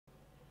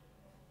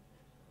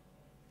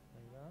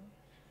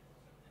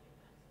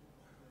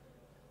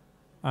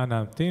אנא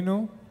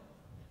המתינו.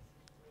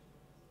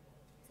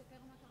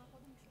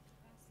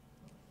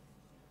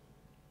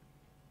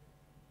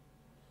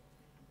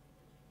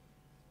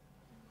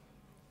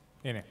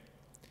 הנה.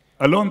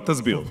 אלון,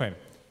 תסביר.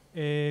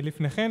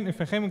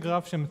 לפניכם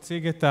גרף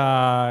שמציג את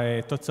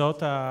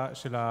התוצאות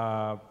של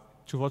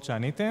התשובות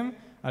שעניתם,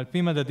 על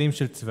פי מדדים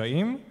של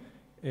צבעים.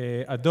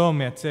 אדום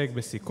מייצג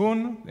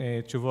בסיכון,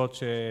 תשובות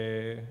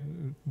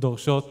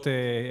שדורשות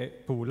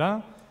פעולה.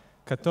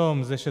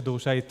 כתום זה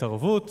שדורשה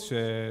התערבות,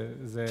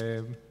 שזה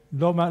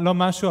לא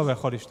משהו אבל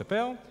יכול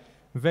להשתפר.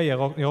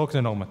 וירוק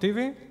זה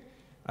נורמטיבי.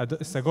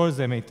 סגול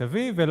זה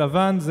מיטבי,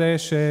 ולבן זה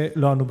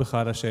שלא ענו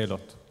בכלל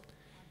השאלות.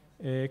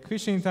 כפי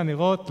שניתן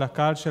לראות,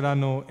 לקהל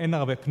שלנו אין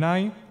הרבה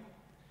פנאי,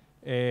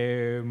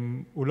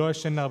 הוא לא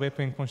ישן הרבה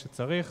פעמים כמו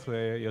שצריך,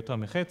 זה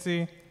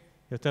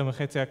יותר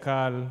מחצי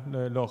הקהל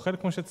לא אוכל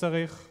כמו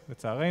שצריך,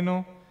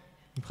 לצערנו.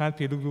 מבחינת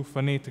פעילות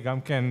גופנית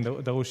גם כן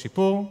דרוש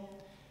שיפור.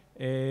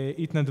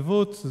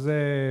 התנדבות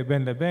זה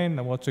בין לבין,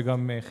 למרות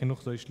שגם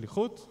חינוך זוהי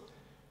שליחות.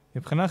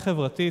 מבחינה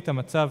חברתית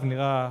המצב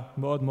נראה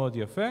מאוד מאוד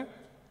יפה,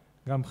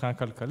 גם מבחינה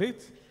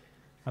כלכלית.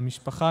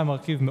 המשפחה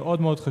מרכיב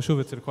מאוד מאוד חשוב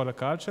אצל כל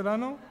הקהל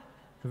שלנו.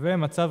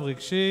 ומצב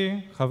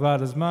רגשי, חבל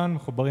על הזמן,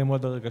 מחוברים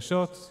מאוד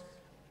לרגשות,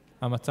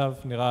 המצב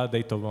נראה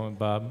די טוב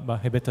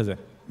בהיבט הזה.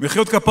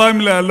 מחיאות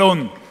כפיים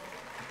לאלון.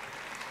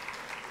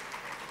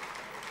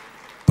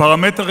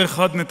 פרמטר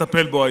אחד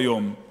נטפל בו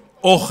היום,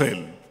 אוכל.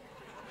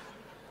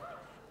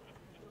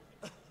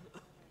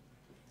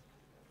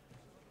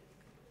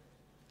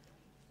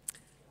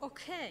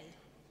 Okay.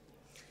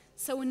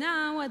 So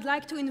now I'd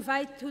like to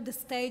invite to the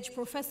stage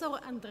Professor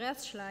Andreas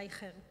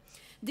Schleicher,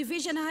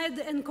 Division Head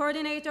and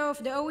Coordinator of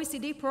the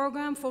OECD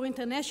Program for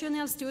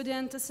International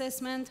Student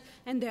Assessment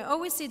and the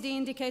OECD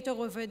Indicator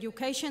of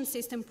Education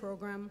System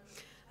Program.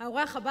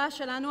 האורח הבא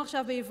שלנו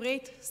עכשיו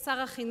בעברית, שר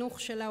החינוך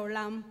של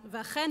העולם,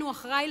 ואכן הוא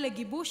אחראי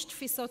לגיבוש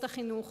תפיסות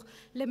החינוך,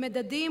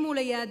 למדדים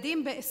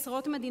וליעדים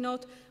בעשרות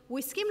מדינות. הוא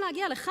הסכים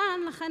להגיע לכאן,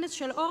 לכנס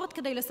של אורד,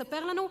 כדי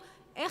לספר לנו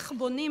איך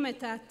בונים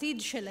את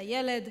העתיד של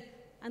הילד.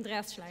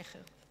 אנדריאס שלייכר.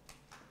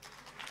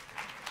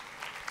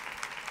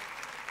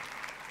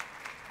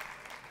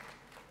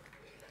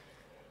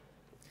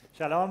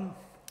 Shalom,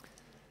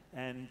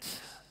 and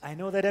I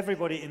know that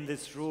everybody in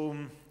this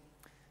room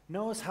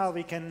knows how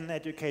we can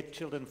educate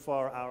children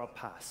for our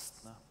past.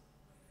 No?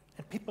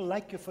 And people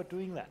like you for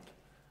doing that.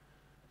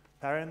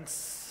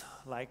 Parents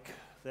like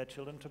their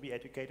children to be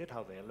educated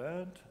how they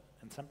learned,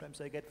 and sometimes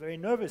they get very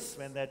nervous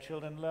when their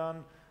children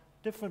learn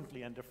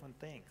differently and different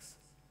things.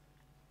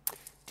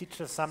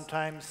 Teachers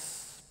sometimes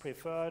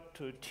prefer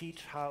to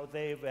teach how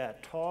they were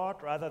taught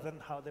rather than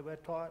how they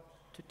were taught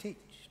to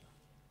teach.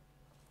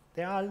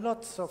 There are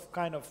lots of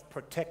kind of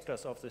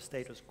protectors of the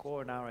status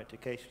quo in our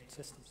education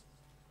systems.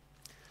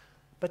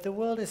 But the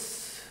world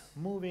is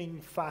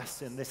moving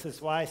fast, and this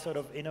is why sort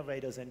of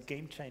innovators and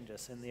game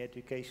changers in the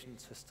education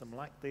system,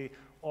 like the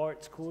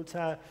art schools,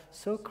 are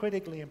so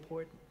critically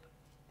important.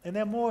 And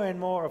there are more and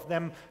more of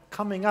them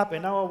coming up,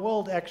 and our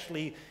world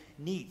actually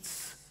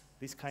needs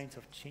these kinds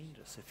of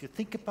changes. If you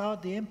think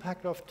about the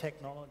impact of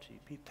technology,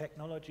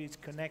 technology is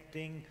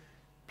connecting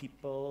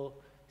people,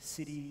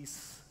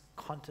 cities,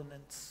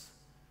 continents.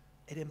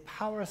 It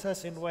empowers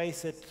us in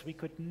ways that we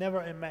could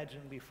never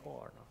imagine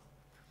before. No?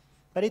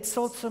 But it's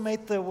also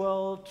made the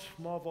world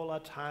more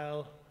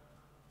volatile,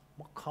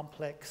 more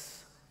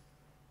complex,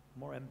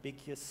 more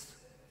ambiguous.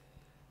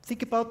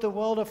 Think about the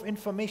world of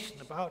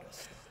information about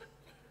us.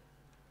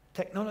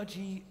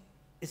 Technology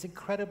is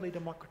incredibly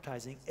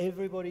democratizing.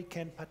 Everybody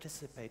can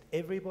participate.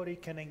 Everybody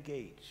can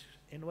engage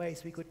in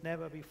ways we could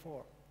never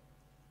before.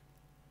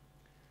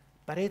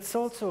 But it's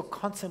also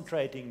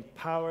concentrating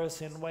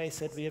powers in ways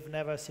that we have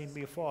never seen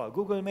before.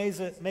 Google makes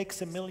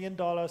 $1 million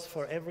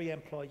for every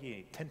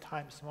employee, 10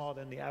 times more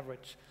than the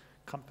average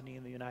company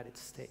in the United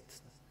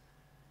States.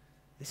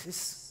 This is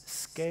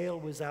scale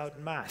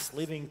without mass,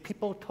 leaving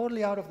people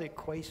totally out of the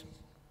equation.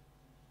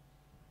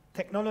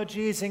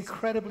 Technology is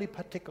incredibly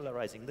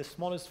particularizing. The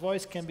smallest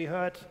voice can be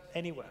heard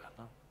anywhere.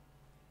 No?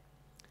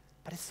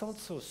 But it's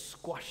also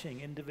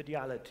squashing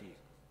individuality,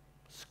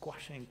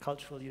 squashing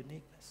cultural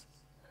uniqueness.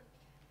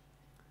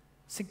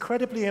 It's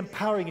incredibly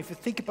empowering. If you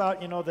think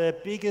about, the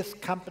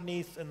biggest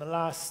companies in the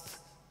last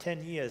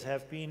 10 years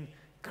have been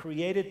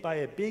created by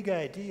a big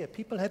idea.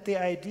 People had the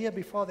idea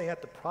before they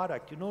had the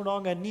product. You no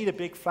longer need a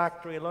big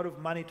factory, a lot of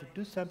money to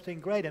do something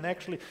great. And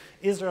actually,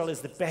 Israel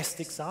is the best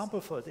example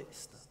for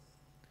this.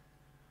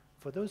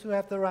 For those who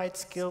have the right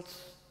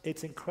skills,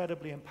 it's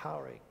incredibly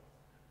empowering.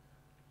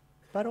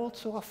 But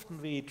also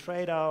often we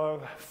trade our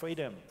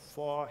freedom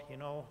for,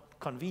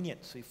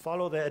 convenience. We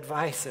follow the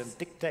advice and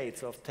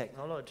dictates of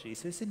technology.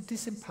 So it's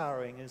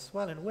disempowering as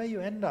well. And where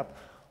you end up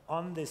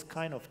on this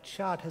kind of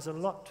chart has a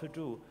lot to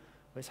do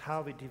with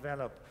how we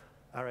develop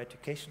our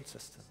education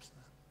systems.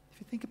 If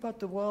you think about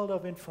the world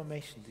of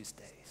information these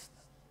days,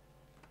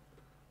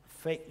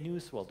 fake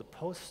news world, the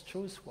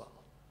post-truth world.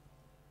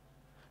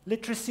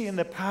 Literacy in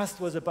the past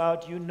was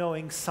about you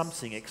knowing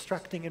something,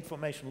 extracting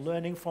information,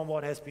 learning from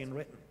what has been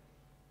written.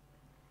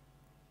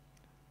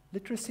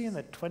 Literacy in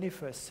the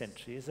 21st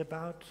century is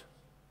about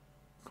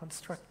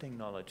constructing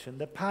knowledge. In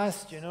the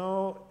past, you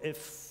know,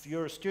 if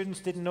your students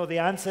didn't know the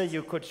answer,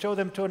 you could show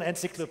them to an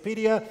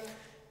encyclopedia,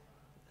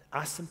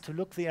 ask them to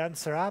look the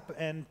answer up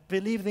and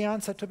believe the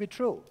answer to be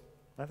true.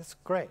 Now, that's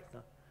great.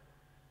 No?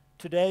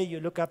 Today, you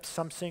look up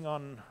something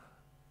on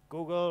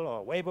Google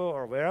or Weibo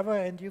or wherever,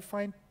 and you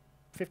find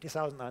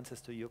 50,000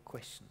 answers to your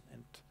question.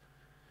 And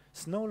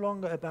it's no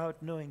longer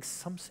about knowing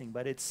something,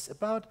 but it's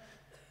about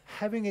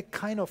having a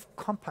kind of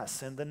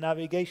compass and the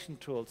navigation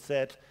tools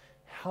that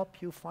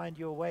help you find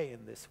your way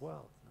in this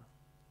world. No?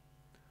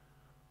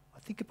 I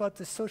think about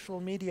the social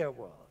media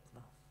world.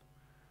 No?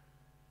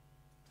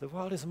 The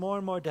world is more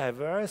and more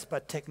diverse,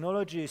 but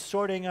technology is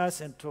sorting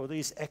us into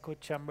these echo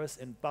chambers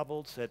and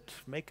bubbles that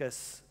make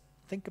us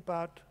think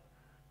about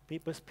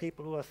people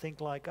who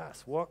think like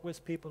us, work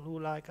with people who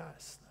like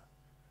us.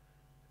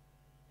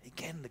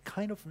 Again, the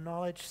kind of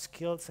knowledge,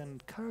 skills,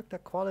 and character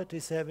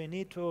qualities that we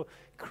need to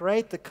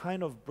create the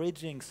kind of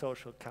bridging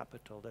social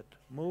capital that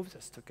moves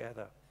us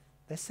together.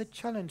 That's the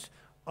challenge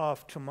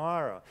of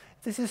tomorrow.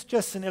 This is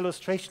just an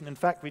illustration. In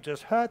fact, we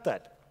just heard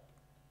that.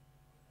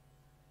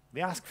 We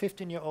asked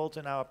 15-year-olds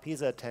in our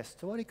PISA test,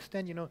 to what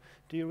extent, you know,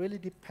 do you really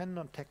depend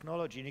on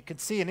technology? And you can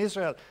see in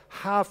Israel,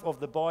 half of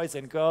the boys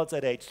and girls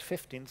at age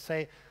 15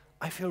 say,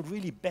 I feel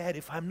really bad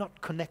if I'm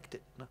not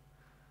connected. No?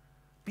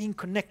 Being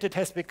connected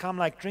has become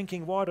like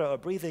drinking water or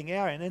breathing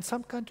air, and in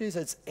some countries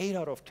it's 8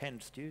 out of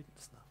 10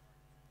 students. No?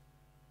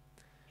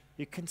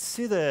 You can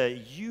see the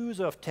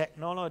use of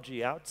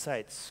technology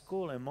outside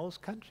school in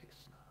most countries.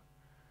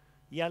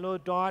 Yellow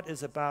dot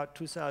is about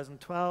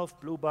 2012,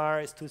 blue bar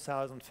is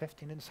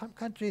 2015. In some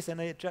countries,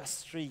 in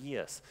just 3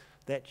 years,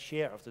 that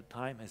share of the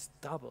time has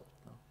doubled.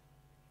 No?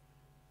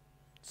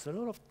 It's a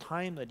lot of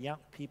time that young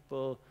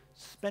people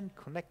spend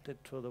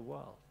connected to the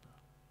world. No?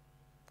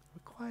 It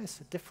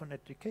requires a different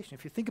education.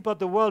 If you think about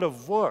the world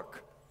of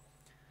work,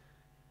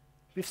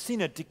 we've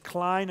seen a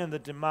decline in the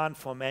demand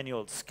for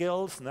manual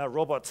skills. Now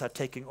robots are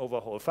taking over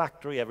whole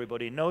factory,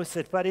 everybody knows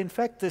it. But in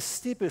fact, the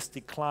steepest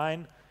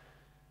decline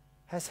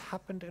has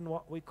happened in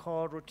what we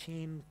call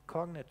routine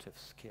cognitive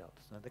skills.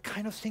 Now, the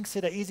kind of things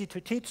that are easy to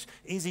teach,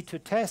 easy to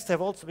test,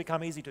 have also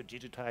become easy to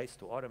digitize,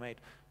 to automate,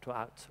 to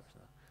outsource.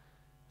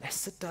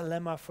 That's the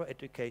dilemma for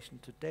education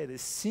today. The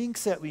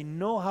things that we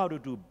know how to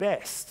do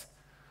best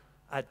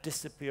are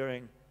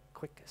disappearing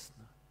quickest.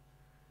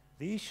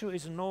 The issue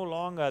is no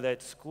longer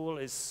that school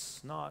is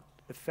not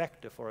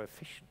effective or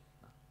efficient.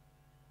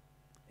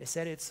 It's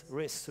that its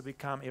risks to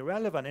become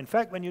irrelevant. In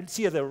fact, when you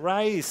see the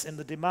rise in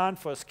the demand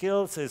for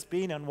skills has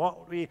been in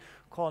what we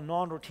call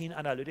non-routine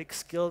analytic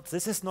skills,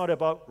 this is not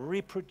about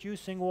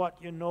reproducing what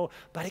you know,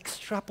 but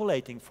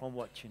extrapolating from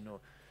what you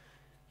know.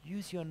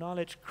 Use your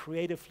knowledge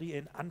creatively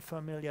in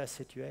unfamiliar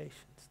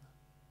situations.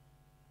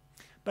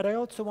 But I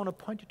also want to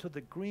point you to the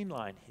green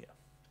line here.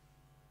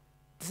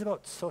 This is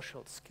about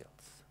social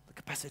skills, the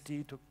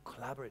capacity to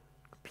collaborate,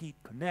 compete,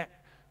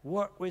 connect,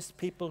 work with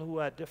people who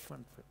are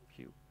different from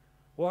you.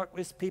 Work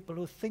with people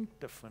who think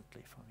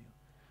differently from you.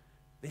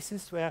 This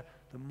is where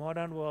the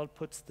modern world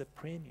puts the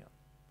premium.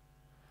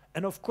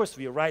 And of course,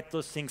 we write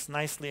those things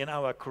nicely in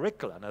our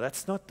curricula. Now,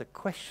 that's not the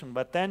question.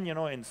 But then, you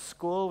know, in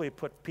school, we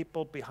put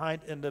people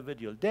behind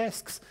individual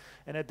desks.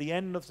 And at the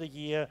end of the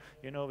year,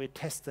 you know, we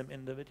test them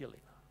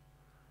individually.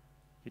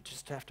 You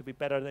just have to be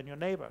better than your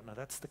neighbor. Now,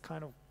 that's the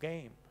kind of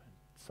game.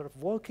 Sort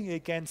of working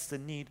against the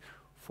need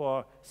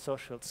for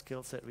social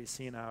skills that we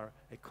see in our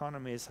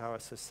economies, our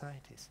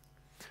societies.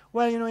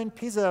 Well, you know, in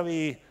PISA,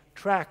 we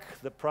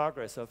track the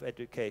progress of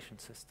education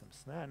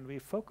systems. And we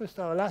focused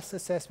our last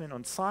assessment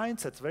on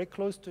science. That's very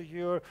close to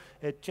your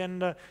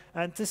agenda.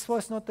 And this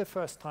was not the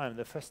first time.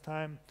 The first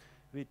time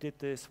we did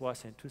this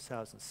was in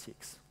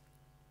 2006.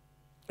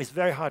 It's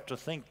very hard to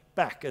think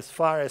back as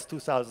far as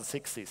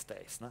 2006 these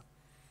days. No?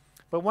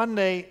 But one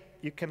day,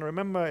 you can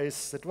remember,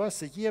 it was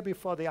the year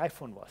before the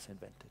iPhone was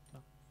invented.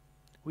 No?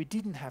 We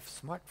didn't have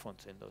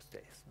smartphones in those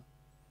days. No?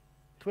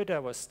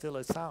 Twitter was still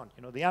a sound.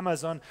 You know, the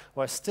Amazon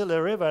was still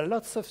a river.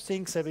 Lots of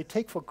things that we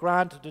take for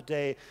granted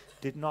today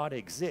did not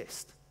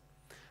exist.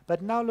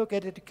 But now look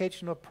at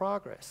educational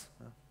progress.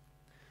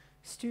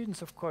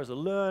 Students, of course,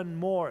 learn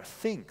more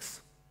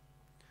things.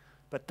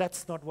 But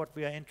that's not what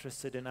we are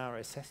interested in our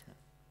assessment.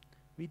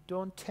 We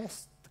don't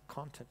test the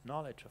content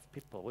knowledge of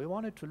people. We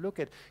wanted to look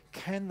at,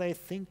 can they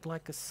think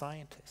like a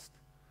scientist?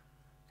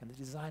 Can they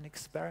design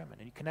experiment?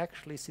 And you can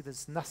actually see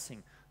there's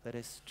nothing that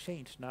has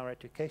changed in our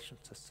education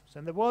systems.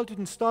 And the world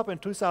didn't stop in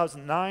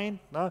 2009.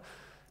 No?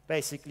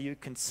 Basically, you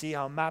can see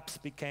how maps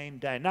became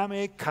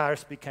dynamic,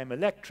 cars became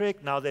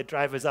electric, now they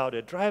drive without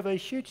a driver,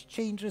 huge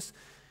changes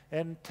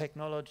in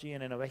technology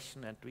and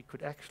innovation, and we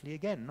could actually,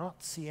 again,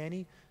 not see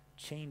any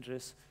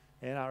changes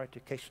in our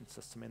education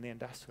system in the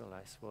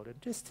industrialized world.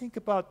 And just think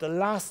about the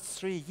last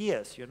 3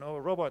 years, you know,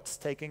 robots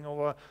taking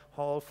over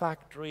whole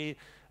factory,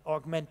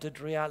 augmented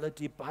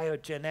reality,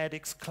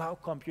 biogenetics, cloud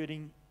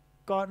computing,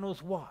 God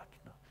knows what.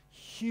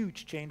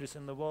 Huge changes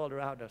in the world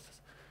around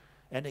us.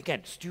 And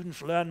again,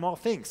 students learn more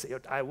things.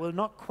 I will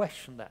not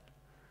question that.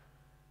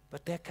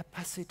 But their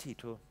capacity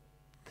to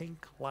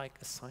think like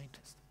a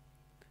scientist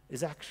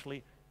is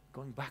actually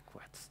going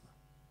backwards.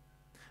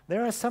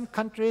 There are some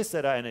countries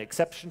that are an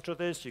exception to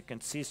this. You can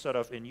see sort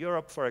of in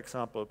Europe, for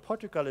example,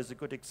 Portugal is a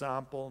good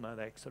example. Now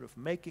they're sort of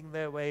making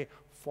their way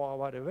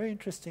forward, a very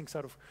interesting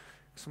sort of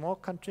small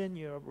country in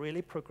Europe,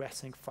 really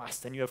progressing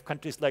fast. And you have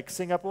countries like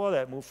Singapore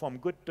that move from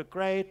good to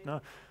great,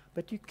 no?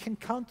 But you can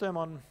count them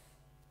on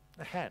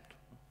a hand.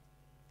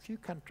 Few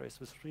countries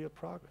with real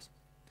progress.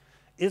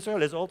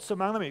 Israel is also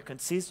among them. You can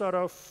see sort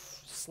of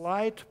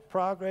slight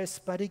progress,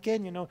 but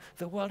again, you know,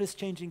 the world is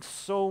changing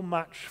so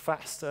much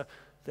faster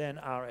than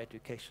our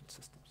education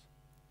systems.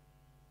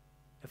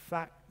 In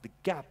fact, the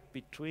gap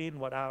between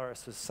what our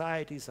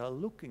societies are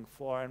looking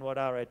for and what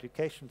our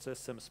education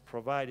systems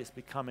provide is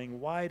becoming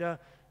wider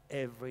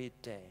every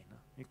day.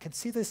 You can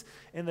see this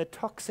in the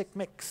toxic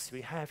mix.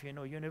 We have, you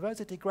know,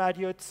 university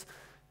graduates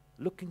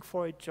looking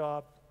for a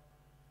job,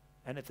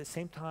 and at the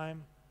same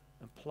time,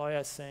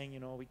 employers saying, you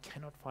know, we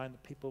cannot find the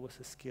people with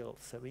the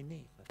skills that we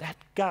need. That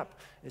gap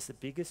is the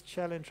biggest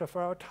challenge of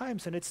our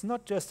times, and it's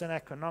not just an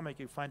economic,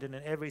 you find it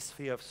in every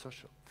sphere of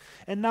social.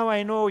 And now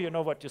I know, you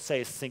know, what you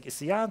say think is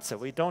the answer.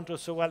 We don't do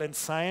so well in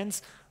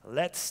science,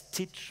 let's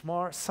teach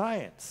more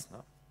science.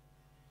 No?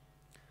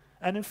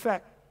 And in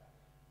fact,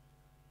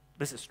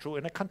 this is true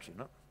in a country.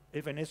 No?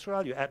 If in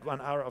Israel you add 1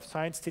 hour of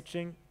science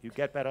teaching, you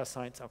get better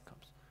science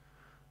outcomes.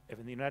 If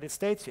in the United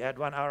States you add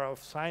 1 hour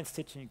of science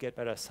teaching, you get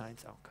better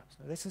science outcomes.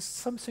 Now, this is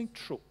something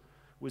true.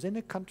 Within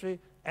a country,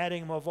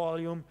 adding more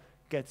volume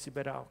gets you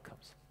better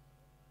outcomes.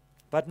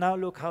 But now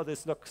look how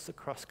this looks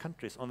across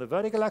countries. On the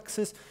vertical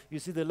axis, you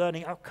see the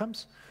learning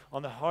outcomes.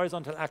 On the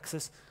horizontal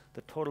axis,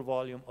 the total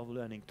volume of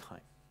learning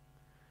time.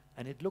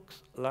 And it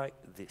looks like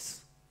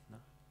this. No?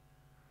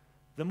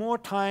 The more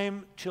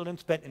time children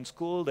spend in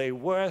school, the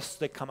worse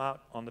they come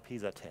out on the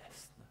PISA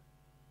test.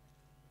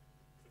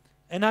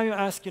 And now you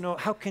ask, you know,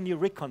 how can you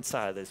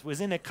reconcile this?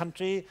 Within a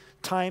country,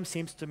 time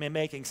seems to be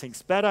making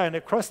things better, and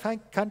across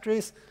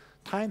countries,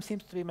 time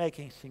seems to be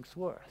making things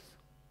worse.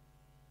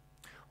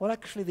 Well,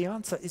 actually, the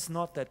answer is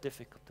not that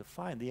difficult to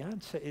find. The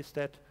answer is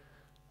that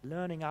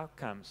learning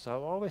outcomes are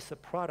always a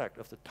product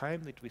of the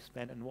time that we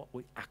spend and what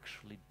we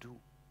actually do.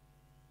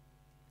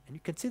 And you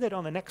can see that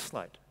on the next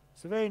slide.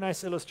 It's a very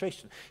nice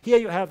illustration. Here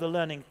you have the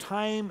learning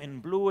time.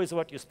 In blue is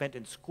what you spent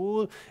in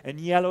school. And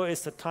yellow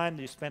is the time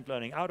that you spent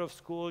learning out of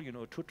school, you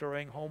know,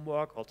 tutoring,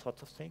 homework, all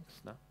sorts of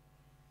things. No?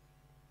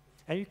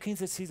 And you can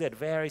see that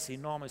varies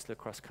enormously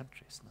across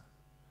countries. No?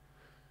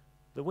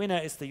 The winner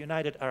is the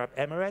United Arab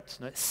Emirates.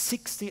 No?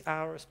 60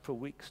 hours per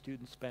week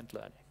students spend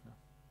learning. No?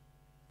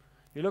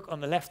 You look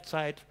on the left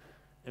side,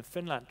 in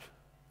Finland,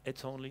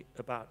 it's only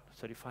about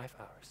 35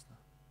 hours. No?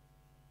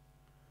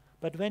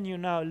 But when you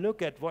now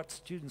look at what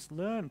students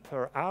learn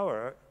per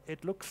hour,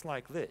 it looks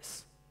like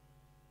this.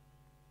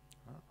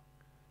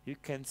 You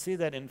can see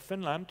that in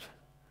Finland,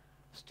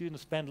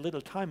 students spend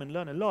little time and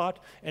learn a lot,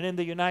 and in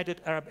the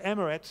United Arab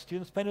Emirates,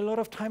 students spend a lot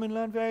of time and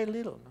learn very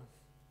little.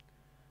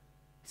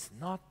 It's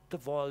not the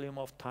volume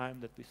of time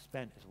that we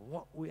spend, it's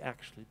what we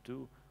actually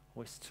do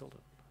with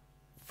children.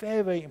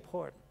 Very, very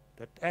important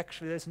that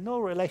actually there's no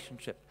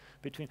relationship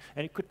between,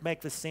 and you could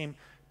make the same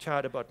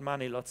chart about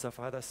money, lots of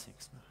other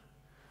things.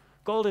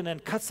 Golden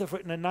and Katz have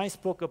written a nice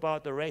book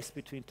about the race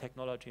between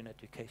technology and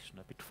education.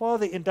 Before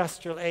the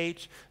industrial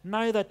age,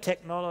 neither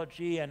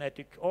technology and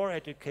or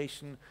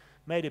education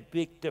made a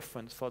big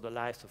difference for the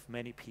lives of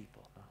many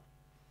people.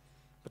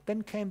 But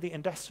then came the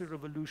Industrial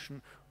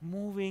Revolution,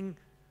 moving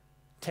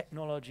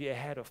technology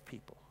ahead of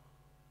people.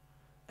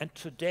 And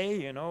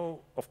today, you know,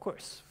 of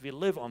course, we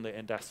live on the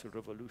Industrial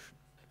Revolution.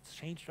 It's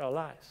changed our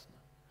lives.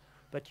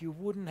 But you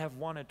wouldn't have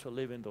wanted to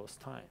live in those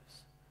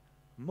times.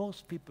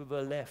 Most people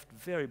were left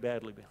very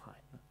badly behind.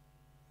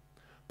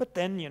 But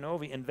then, you know,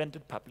 we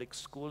invented public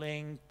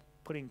schooling,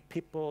 putting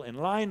people in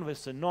line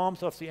with the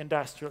norms of the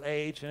industrial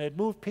age, and it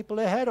moved people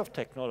ahead of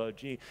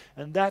technology,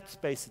 and that's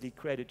basically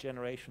created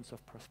generations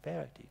of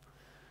prosperity.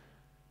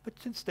 But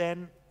since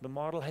then, the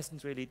model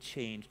hasn't really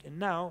changed, and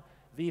now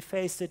we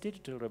face the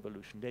digital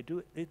revolution,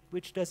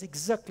 which does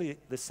exactly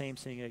the same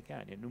thing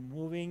again, you know,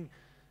 moving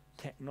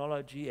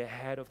technology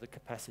ahead of the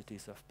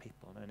capacities of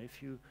people. And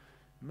if you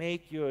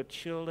make your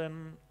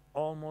children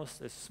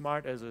almost as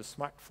smart as a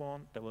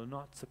smartphone, they will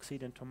not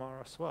succeed in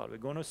tomorrow's world. We're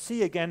going to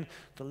see again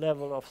the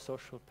level of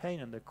social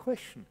pain, and the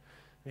question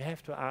we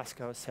have to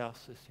ask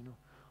ourselves is, you know,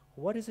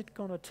 what is it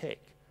going to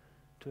take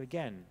to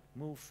again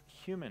move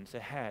humans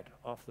ahead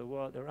of the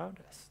world around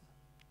us?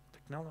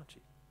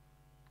 Technology.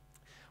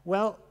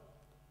 Well,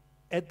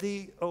 at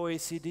the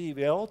OECD,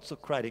 we are also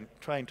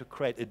trying to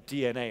create a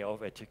DNA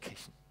of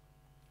education.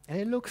 And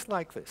it looks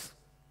like this.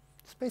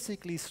 It's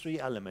basically 3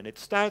 elements. It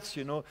starts,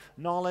 you know,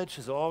 knowledge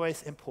is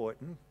always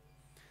important.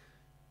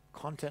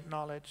 Content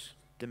knowledge,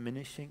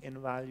 diminishing in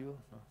value,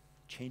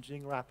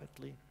 changing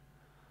rapidly.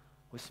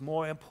 What's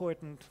more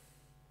important,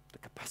 the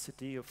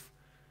capacity of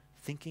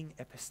thinking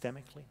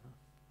epistemically,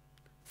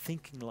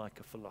 thinking like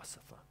a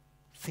philosopher,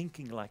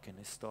 thinking like an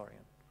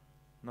historian,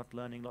 not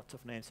learning lots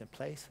of names and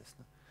places,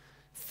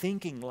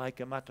 thinking like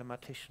a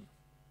mathematician,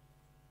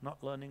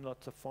 not learning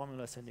lots of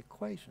formulas and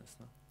equations.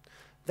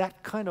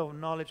 That kind of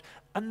knowledge,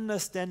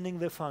 understanding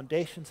the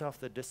foundations of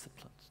the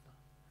disciplines.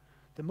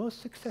 The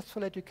most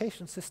successful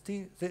education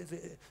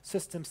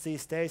systems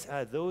these days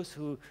are those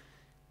who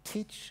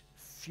teach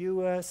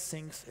fewer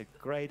things at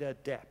greater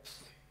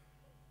depth,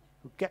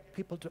 who get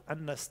people to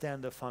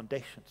understand the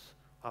foundations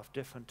of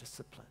different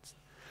disciplines.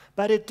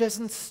 But it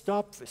doesn't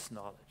stop with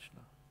knowledge.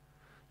 No?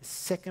 The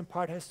second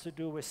part has to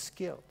do with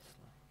skills.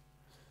 No?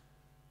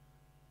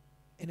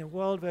 In a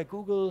world where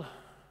Google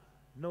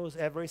knows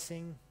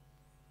everything,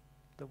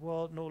 the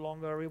world no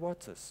longer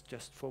rewards us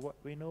just for what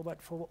we know,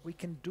 but for what we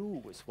can do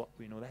with what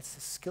we know. That's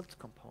the skills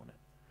component.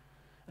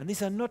 And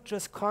these are not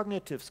just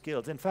cognitive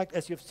skills. In fact,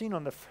 as you've seen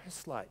on the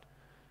first slide,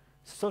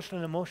 social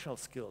and emotional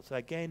skills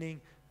are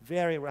gaining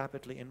very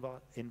rapidly in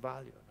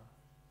value. No?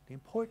 The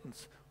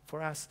importance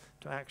for us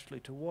to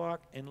actually to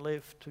work and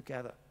live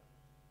together.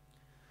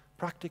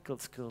 Practical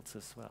skills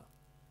as well.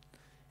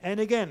 And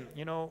again,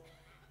 you know,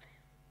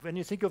 when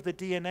you think of the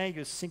DNA,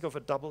 you think of a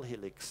double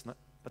helix. No?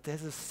 But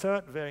there's a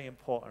third very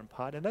important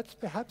part, and that's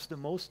perhaps the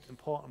most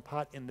important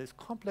part in this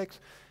complex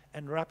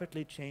and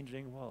rapidly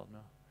changing world. No?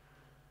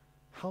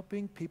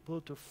 Helping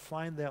people to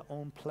find their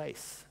own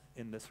place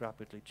in this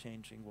rapidly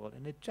changing world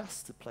and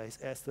adjust the place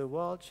as the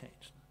world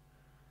changed.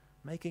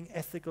 Making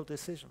ethical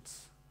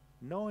decisions,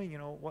 knowing, you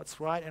know,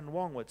 what's right and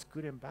wrong, what's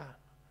good and bad.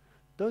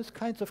 Those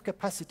kinds of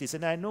capacities.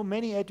 And I know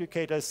many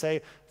educators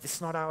say, this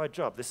is not our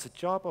job, this is a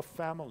job of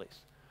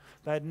families.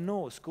 But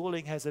no,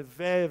 schooling has a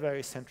very,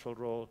 very central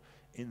role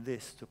in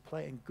this to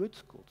play, and good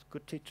schools,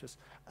 good teachers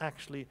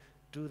actually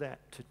do that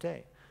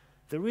today.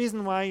 The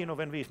reason why, you know,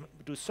 when we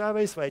do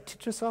surveys, why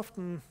teachers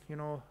often, you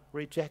know,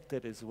 reject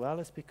it as well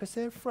is because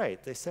they're afraid.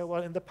 They say,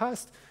 well, in the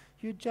past,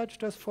 you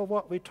judged us for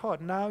what we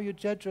taught. Now you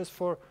judge us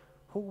for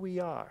who we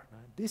are.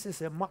 This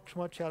is a much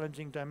more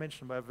challenging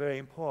dimension, but very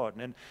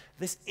important. And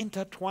this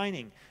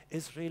intertwining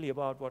is really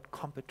about what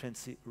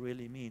competency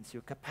really means.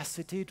 Your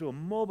capacity to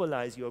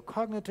mobilize your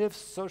cognitive,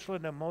 social,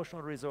 and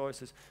emotional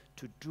resources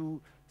to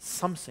do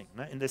something.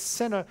 In the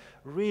center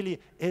really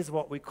is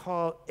what we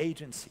call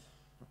agency.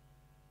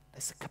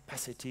 There's a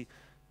capacity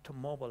to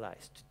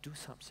mobilize, to do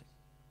something.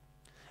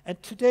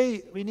 And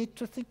today we need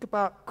to think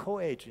about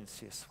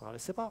co-agency as well.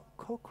 It's about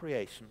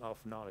co-creation of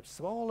knowledge. It's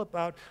all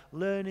about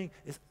learning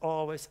is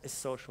always a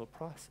social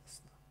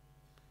process.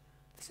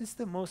 This is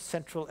the most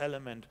central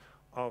element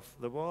of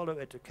the world of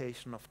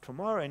education of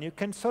tomorrow. And you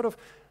can sort of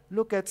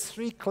look at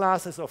three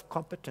classes of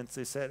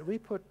competencies that we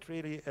put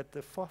really at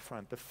the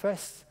forefront. The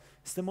first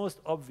is the most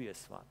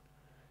obvious one.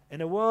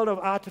 In a world of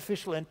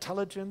artificial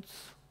intelligence,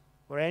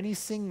 where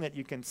anything that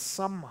you can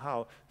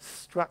somehow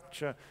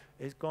structure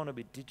is going to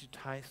be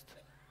digitized,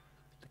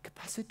 the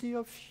capacity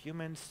of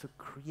humans to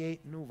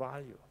create new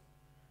value,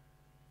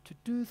 to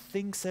do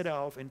things that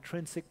are of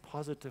intrinsic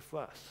positive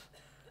worth,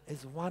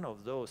 is one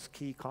of those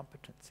key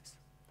competencies.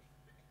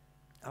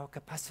 Our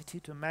capacity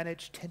to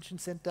manage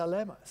tensions and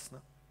dilemmas. No?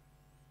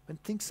 When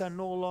things are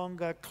no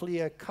longer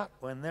clear-cut,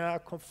 when there are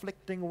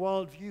conflicting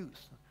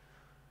worldviews,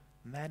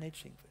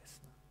 managing this.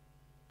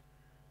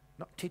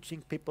 Not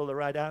teaching people the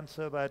right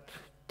answer, but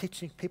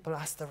teaching people to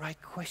ask the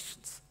right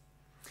questions.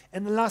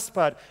 And the last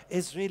part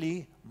is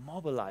really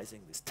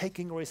mobilizing this,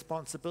 taking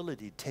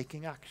responsibility,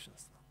 taking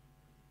actions.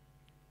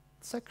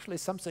 It's actually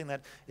something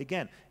that,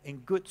 again, in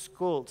good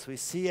schools we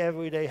see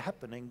every day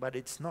happening, but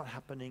it's not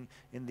happening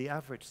in the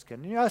average school.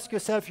 And you ask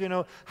yourself, you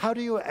know, how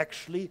do you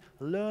actually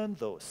learn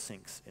those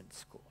things in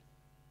school?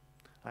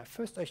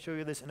 First, I show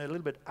you this in a little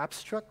bit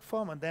abstract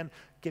form and then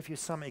give you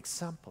some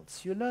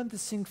examples. You learn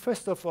this thing,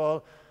 first of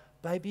all,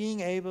 by being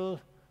able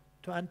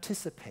to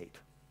anticipate.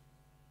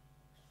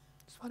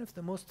 It's one of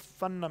the most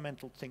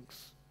fundamental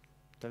things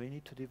that we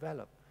need to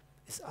develop,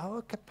 is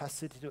our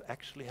capacity to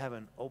actually have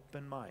an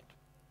open mind,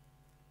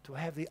 to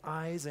have the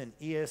eyes and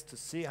ears to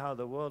see how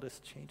the world is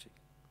changing.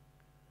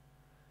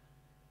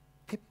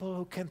 People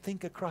who can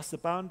think across the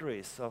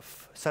boundaries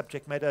of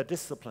subject matter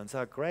disciplines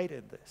are great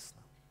in this.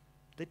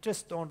 They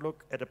just don't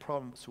look at a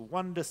problem through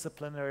one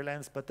disciplinary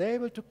lens, but they're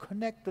able to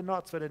connect the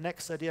knots where the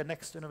next idea,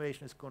 next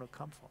innovation is going to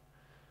come from.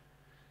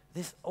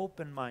 This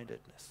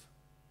open-mindedness,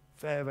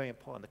 very, very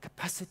important. The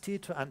capacity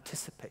to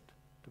anticipate,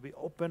 to be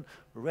open,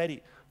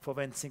 ready for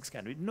when things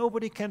can.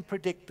 Nobody can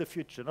predict the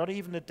future, not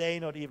even a day,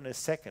 not even a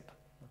second.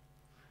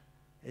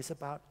 It's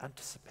about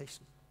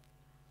anticipation.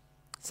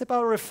 It's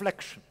about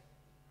reflection.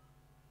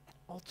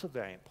 Also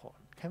very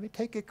important. Can we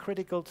take a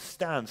critical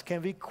stance?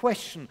 Can we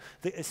question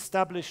the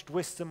established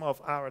wisdom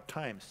of our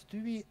times?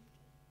 Do we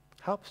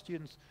help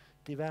students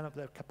develop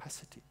their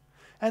capacity?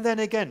 And then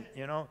again,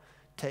 you know,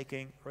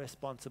 taking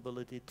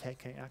responsibility,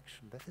 taking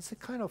action. That is a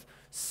kind of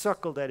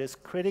circle that is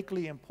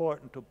critically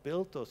important to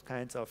build those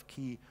kinds of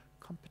key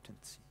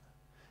competencies.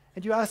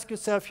 And you ask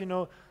yourself, you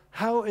know,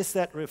 how is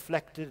that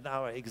reflected in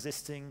our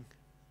existing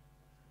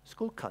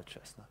school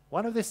cultures?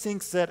 One of the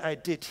things that I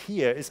did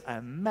here is I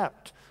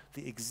mapped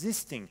the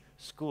existing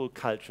school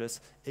cultures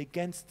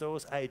against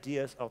those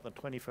ideas of the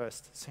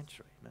 21st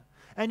century.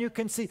 And you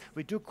can see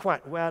we do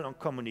quite well on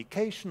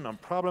communication, on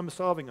problem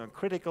solving, on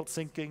critical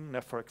thinking.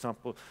 For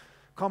example,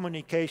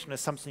 communication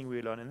is something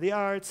we learn in the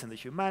arts, in the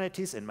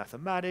humanities, in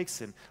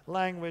mathematics, in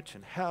language,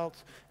 in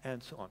health,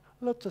 and so on.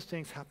 Lots of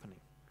things happening.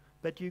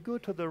 But you go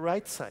to the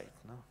right side,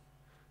 no?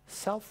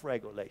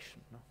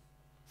 Self-regulation, no?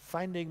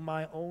 Finding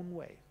my own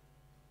way,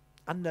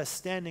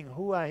 understanding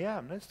who I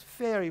am. That's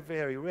very,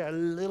 very rare. A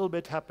little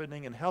bit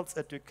happening in health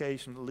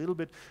education, a little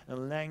bit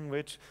in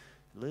language,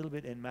 a little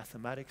bit in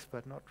mathematics,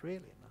 but not really.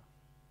 No?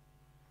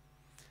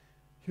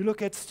 You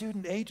look at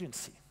student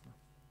agency, no?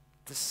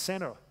 The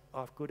center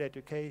of good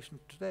education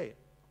today,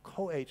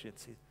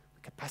 co-agency,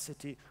 the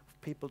capacity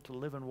of people to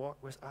live and work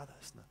with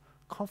others, no?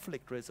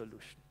 Conflict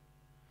resolution,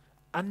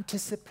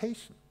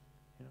 anticipation,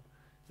 you know,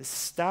 the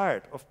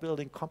start of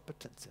building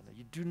competence. You know,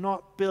 you do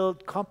not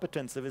build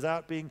competence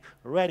without being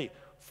ready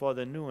for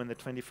the new in the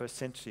 21st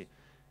century.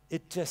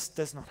 It just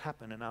does not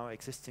happen in our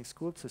existing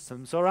school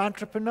systems. Or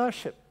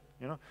entrepreneurship.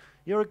 You know,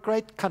 you're a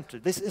great country.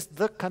 This is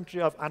the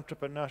country of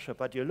entrepreneurship.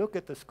 But you look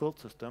at the school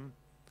system,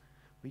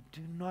 we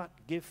do not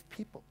give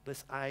people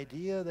this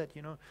idea that,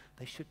 you know,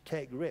 they should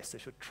take risks, they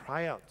should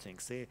try out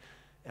things, they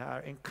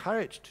are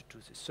encouraged to do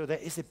this. So there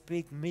is a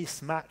big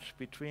mismatch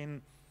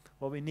between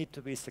what we need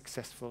to be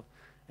successful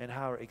and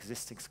how our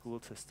existing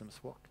school systems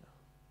work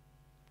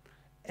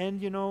now.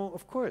 And, you know,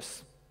 of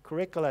course,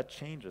 curricular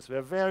changes.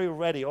 We're very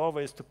ready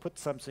always to put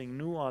something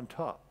new on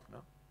top.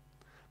 No?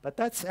 But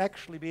that's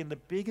actually been the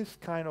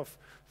biggest kind of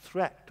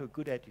threat to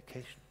good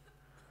education.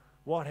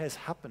 What has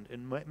happened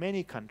in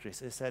many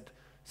countries is that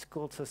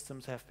school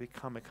systems have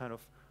become a kind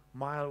of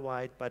mile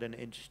wide but an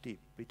inch deep.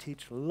 We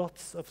teach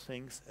lots of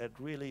things at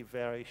really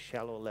very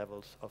shallow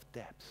levels of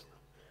depth.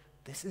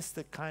 This is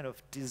the kind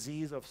of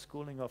disease of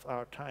schooling of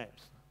our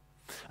times.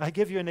 I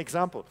give you an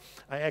example.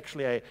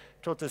 I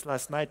told this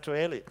last night to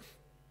Eli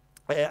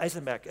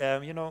Eisenberg.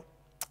 You know,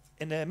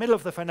 in the middle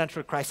of the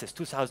financial crisis,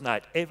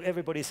 2008,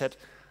 everybody said,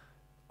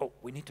 oh,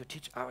 we need to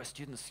teach our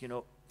students, you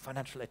know,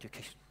 financial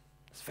education.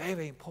 It's very,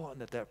 very important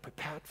that they're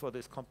prepared for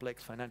this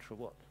complex financial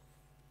world.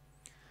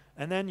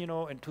 And then, you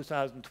know, in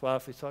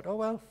 2012, we thought, oh,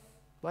 well,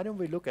 why don't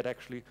we look at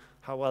actually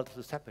how well this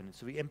is happening?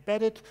 So we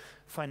embedded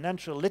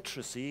financial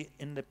literacy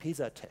in the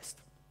PISA test.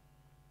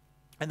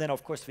 And then,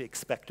 of course, we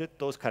expected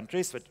those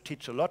countries that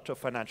teach a lot of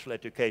financial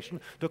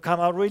education to come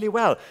out really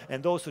well,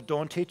 and those who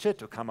don't teach it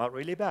to come out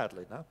really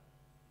badly. No?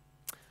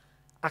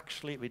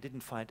 Actually, we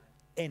didn't find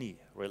any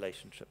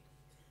relationship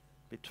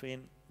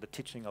between the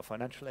teaching of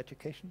financial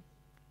education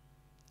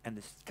and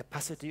the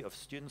capacity of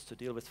students to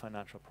deal with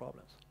financial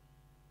problems.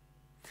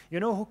 You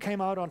know who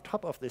came out on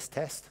top of this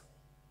test?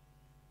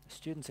 The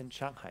students in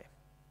Shanghai.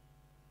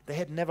 They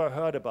had never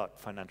heard about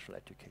financial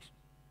education.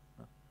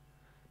 No?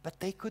 But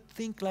they could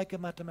think like a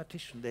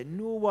mathematician. They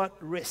knew what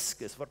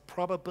risk is, what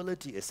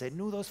probability is. They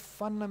knew those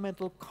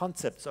fundamental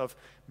concepts of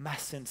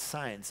math and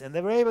science. And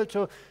they were able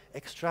to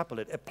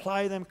extrapolate,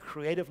 apply them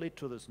creatively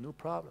to those new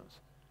problems.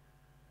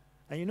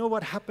 And you know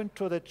what happened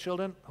to the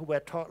children who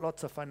were taught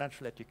lots of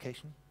financial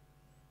education?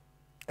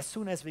 As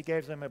soon as we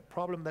gave them a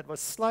problem that was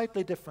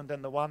slightly different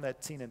than the one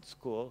they'd seen in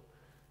school,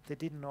 they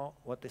didn't know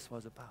what this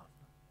was about.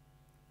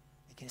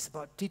 Again, it's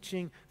about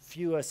teaching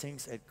fewer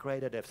things at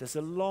greater depth. There's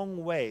a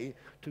long way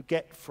to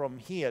get from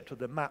here to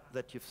the map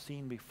that you've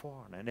seen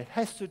before. And it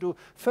has to do,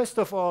 first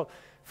of all,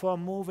 for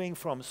moving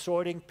from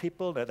sorting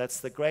people, that's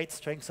the great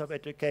strength of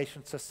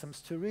education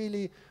systems, to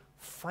really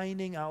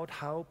finding out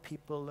how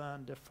people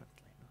learn differently.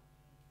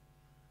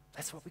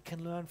 That's what we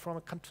can learn from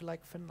a country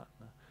like Finland.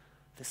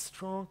 The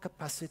strong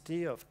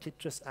capacity of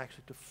teachers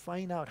actually to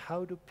find out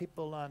how do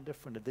people learn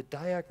differently, the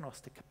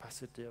diagnostic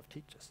capacity of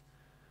teachers,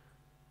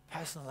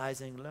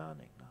 personalizing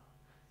learning, no?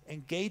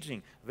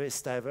 Engaging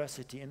with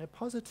diversity in a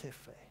positive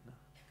way, no?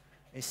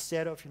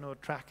 Instead of, you know,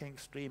 tracking,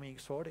 streaming,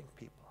 sorting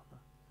people. No?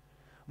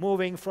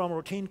 Moving from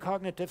routine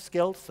cognitive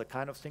skills, the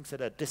kind of things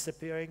that are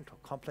disappearing, to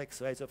complex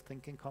ways of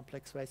thinking,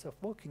 complex ways of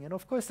working. And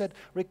of course that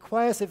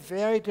requires a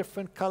very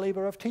different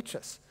caliber of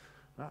teachers.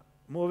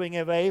 Moving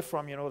away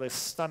from, you know, the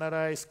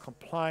standardized,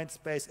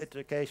 compliance-based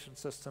education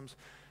systems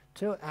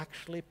to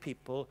actually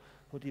people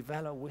who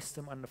develop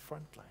wisdom on the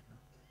front line.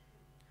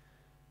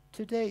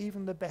 Today,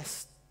 even the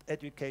best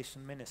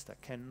education minister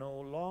can no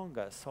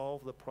longer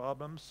solve the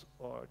problems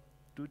or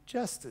do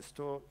justice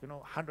to, you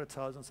know, hundreds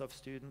of thousands of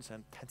students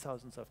and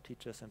 10,000s of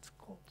teachers in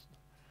schools.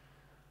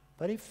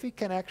 But if we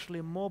can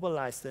actually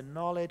mobilize the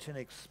knowledge and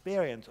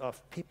experience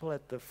of people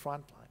at the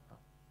front line,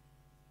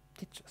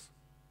 teachers,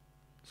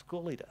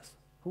 school leaders,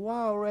 who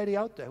are already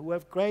out there, who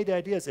have great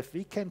ideas. If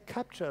we can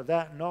capture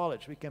that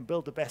knowledge, we can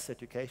build the best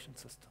education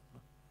system.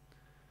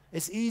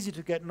 It's easy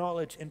to get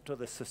knowledge into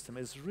the system.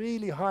 It's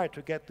really hard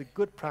to get the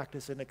good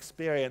practice and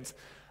experience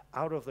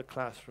out of the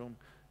classroom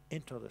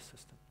into the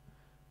system.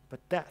 But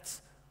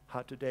that's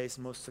how today's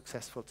most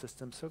successful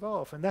systems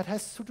evolve. And that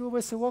has to do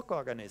with the work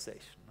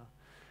organization.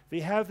 We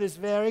have this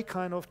very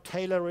kind of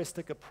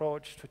tailoristic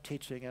approach to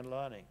teaching and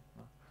learning.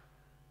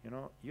 You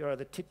know, you're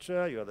the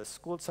teacher, you're the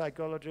school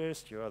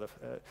psychologist, you're the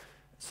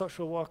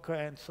social worker,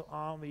 and so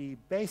on. We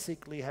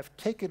basically have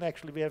taken,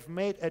 actually, we have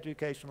made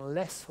education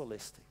less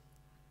holistic.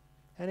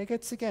 And it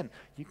gets, again,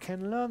 you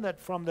can learn that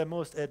from the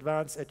most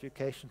advanced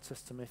education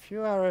system. If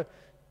you are a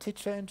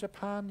teacher in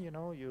Japan, you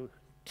know, you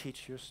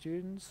teach your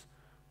students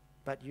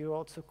but you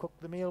also cook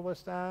the meal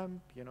with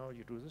them, you know,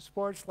 you do the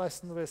sports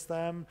lesson with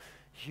them,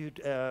 you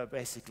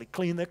basically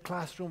clean the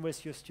classroom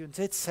with your students.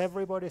 It's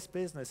everybody's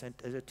business, and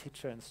as a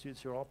teacher and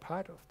students, you're all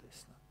part of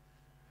this. No?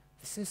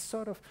 This is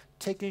sort of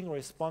taking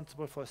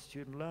responsible for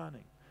student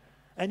learning.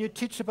 And you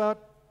teach about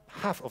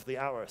half of the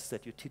hours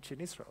that you teach in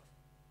Israel.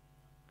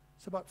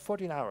 It's about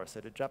 14 hours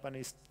that a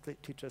Japanese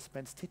teacher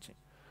spends teaching.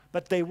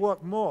 But they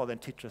work more than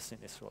teachers in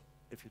Israel,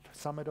 if you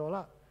sum it all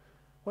up.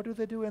 What do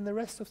they do in the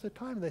rest of the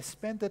time? They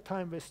spend the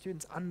time with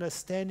students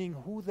understanding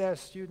who their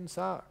students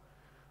are,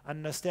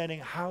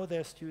 understanding how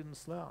their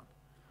students learn,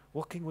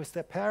 working with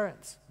their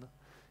parents.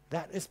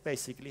 That is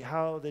basically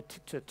how the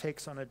teacher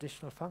takes on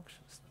additional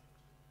functions.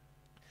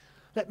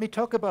 Let me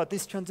talk about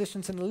these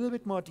transitions in a little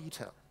bit more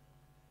detail.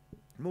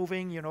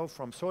 Moving, you know,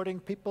 from sorting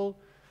people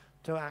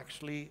to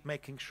actually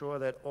making sure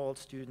that all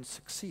students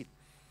succeed.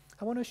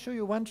 I want to show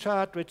you one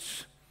chart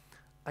which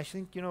I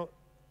think, you know,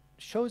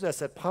 shows us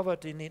that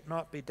poverty need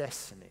not be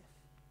destiny.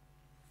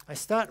 I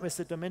start with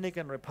the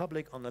Dominican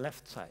Republic on the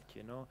left side,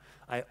 you know.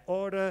 I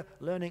order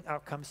learning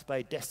outcomes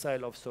by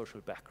decile of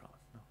social background.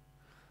 No?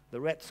 The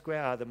red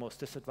square are the most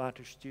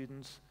disadvantaged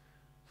students.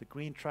 The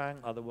green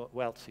triangle are the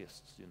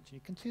wealthiest students. You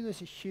can see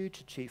there's a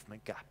huge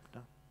achievement gap.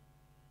 No?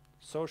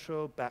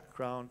 Social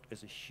background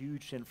is a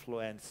huge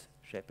influence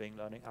shaping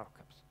learning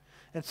outcomes.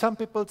 And some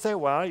people say,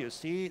 well, you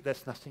see,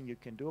 there's nothing you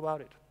can do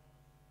about it.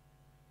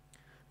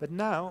 But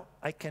now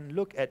I can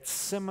look at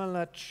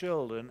similar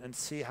children and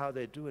see how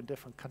they do in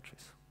different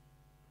countries.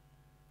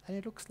 And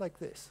it looks like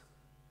this.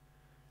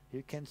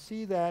 You can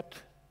see that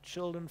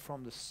children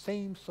from the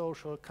same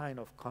social kind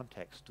of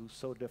context do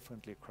so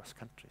differently across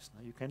countries.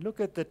 Now you can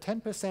look at the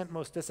 10%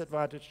 most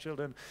disadvantaged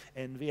children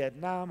in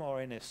Vietnam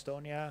or in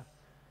Estonia,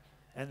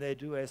 and they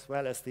do as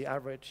well as the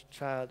average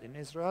child in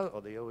Israel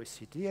or the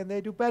OECD, and they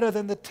do better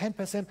than the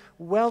 10%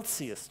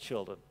 wealthiest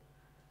children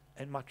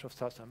in much of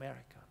South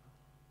America.